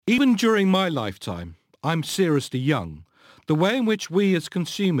Even during my lifetime, I'm seriously young. The way in which we as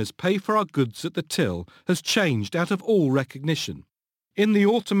consumers pay for our goods at the till has changed out of all recognition. In the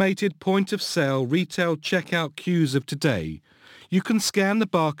automated point-of-sale retail checkout queues of today, you can scan the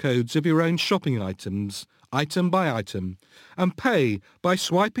barcodes of your own shopping items, item by item, and pay by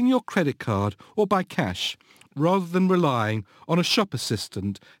swiping your credit card or by cash, rather than relying on a shop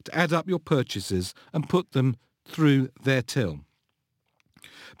assistant to add up your purchases and put them through their till.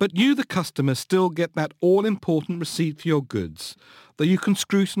 But you, the customer, still get that all-important receipt for your goods that you can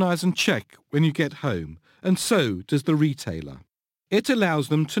scrutinise and check when you get home, and so does the retailer. It allows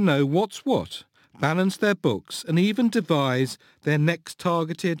them to know what's what, balance their books, and even devise their next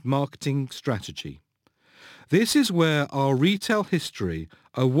targeted marketing strategy. This is where our retail history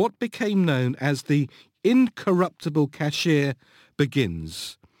of what became known as the incorruptible cashier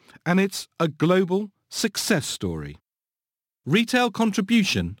begins, and it's a global success story. Retail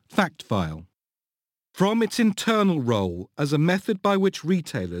contribution fact file. From its internal role as a method by which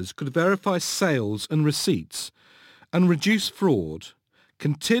retailers could verify sales and receipts and reduce fraud,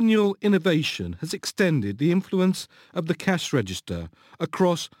 continual innovation has extended the influence of the cash register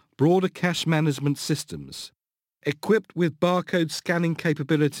across broader cash management systems. Equipped with barcode scanning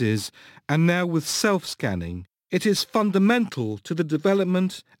capabilities and now with self-scanning, it is fundamental to the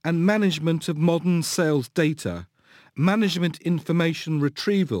development and management of modern sales data, management information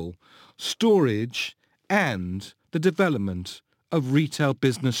retrieval, storage, and the development of retail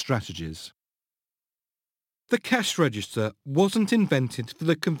business strategies. The cash register wasn't invented for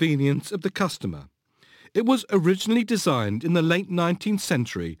the convenience of the customer. It was originally designed in the late 19th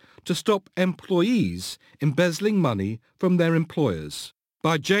century to stop employees embezzling money from their employers.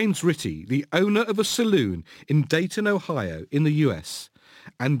 By James Ritty, the owner of a saloon in Dayton, Ohio, in the US,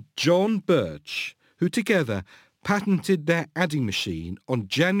 and John Birch, who together patented their adding machine on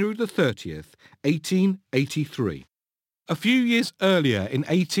January the 30th, 1883. A few years earlier, in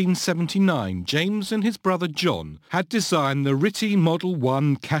 1879, James and his brother John had designed the Ritty Model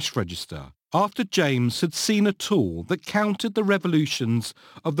 1 cash register after James had seen a tool that counted the revolutions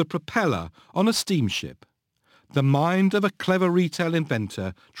of the propeller on a steamship. The mind of a clever retail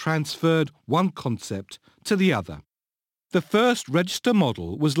inventor transferred one concept to the other. The first register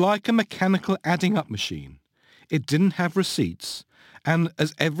model was like a mechanical adding up machine. It didn't have receipts, and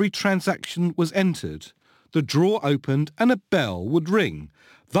as every transaction was entered, the drawer opened and a bell would ring,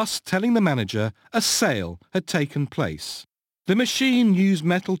 thus telling the manager a sale had taken place. The machine used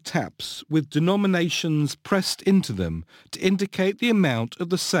metal taps with denominations pressed into them to indicate the amount of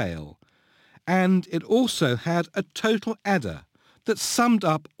the sale, and it also had a total adder that summed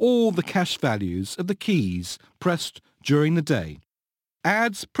up all the cash values of the keys pressed during the day.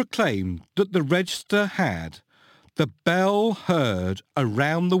 Ads proclaimed that the register had the bell heard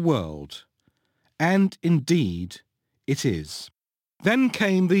around the world, and indeed it is. Then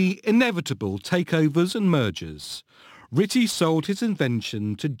came the inevitable takeovers and mergers. Ritty sold his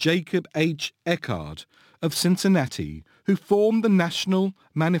invention to Jacob H. Eckard of Cincinnati, who formed the National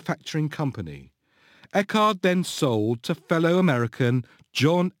Manufacturing Company. Eckard then sold to fellow American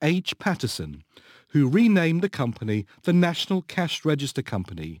John H. Patterson, who renamed the company the National Cash Register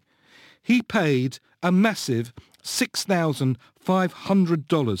Company. He paid a massive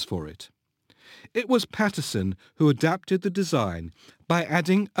 $6,500 for it. It was Patterson who adapted the design by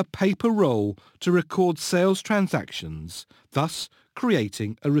adding a paper roll to record sales transactions, thus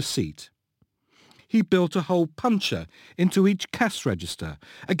creating a receipt. He built a hole puncher into each cash register.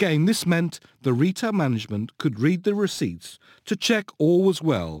 Again, this meant the retail management could read the receipts to check all was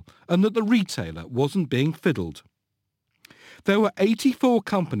well and that the retailer wasn't being fiddled. There were 84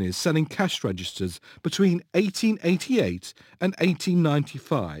 companies selling cash registers between 1888 and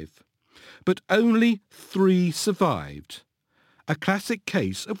 1895, but only 3 survived, a classic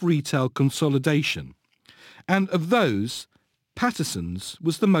case of retail consolidation. And of those, Patterson's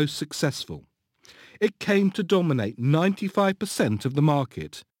was the most successful. It came to dominate 95% of the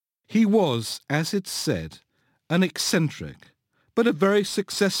market. He was, as it's said, an eccentric, but a very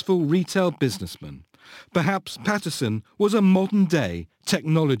successful retail businessman. Perhaps Patterson was a modern-day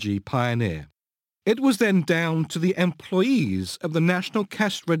technology pioneer. It was then down to the employees of the National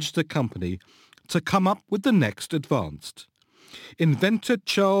Cash Register Company to come up with the next advanced. Inventor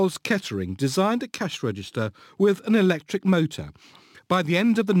Charles Kettering designed a cash register with an electric motor. By the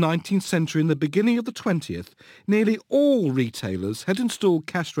end of the 19th century and the beginning of the 20th, nearly all retailers had installed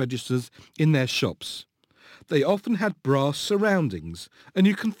cash registers in their shops. They often had brass surroundings, and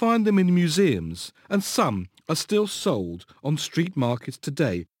you can find them in museums, and some are still sold on street markets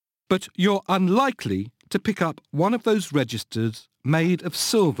today. But you're unlikely to pick up one of those registers made of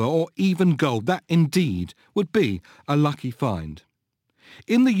silver or even gold. That indeed would be a lucky find.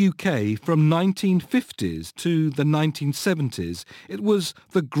 In the UK from 1950s to the 1970s, it was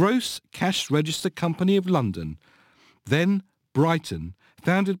the Gross Cash Register Company of London, then Brighton,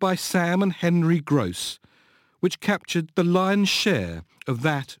 founded by Sam and Henry Gross, which captured the lion's share of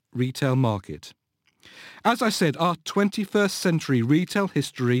that retail market. As I said, our 21st century retail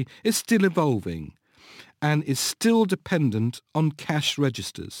history is still evolving and is still dependent on cash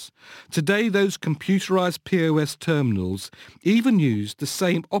registers. Today, those computerized POS terminals even use the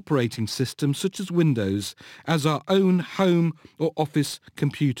same operating system, such as Windows, as our own home or office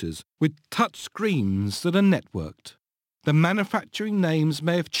computers, with touch screens that are networked. The manufacturing names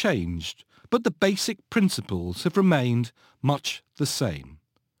may have changed, but the basic principles have remained much the same.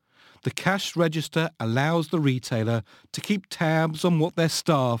 The cash register allows the retailer to keep tabs on what their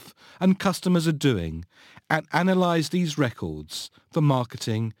staff and customers are doing and analyse these records for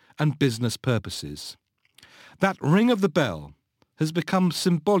marketing and business purposes. That ring of the bell has become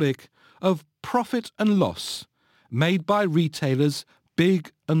symbolic of profit and loss made by retailers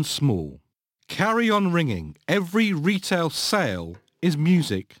big and small. Carry on ringing. Every retail sale is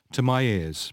music to my ears.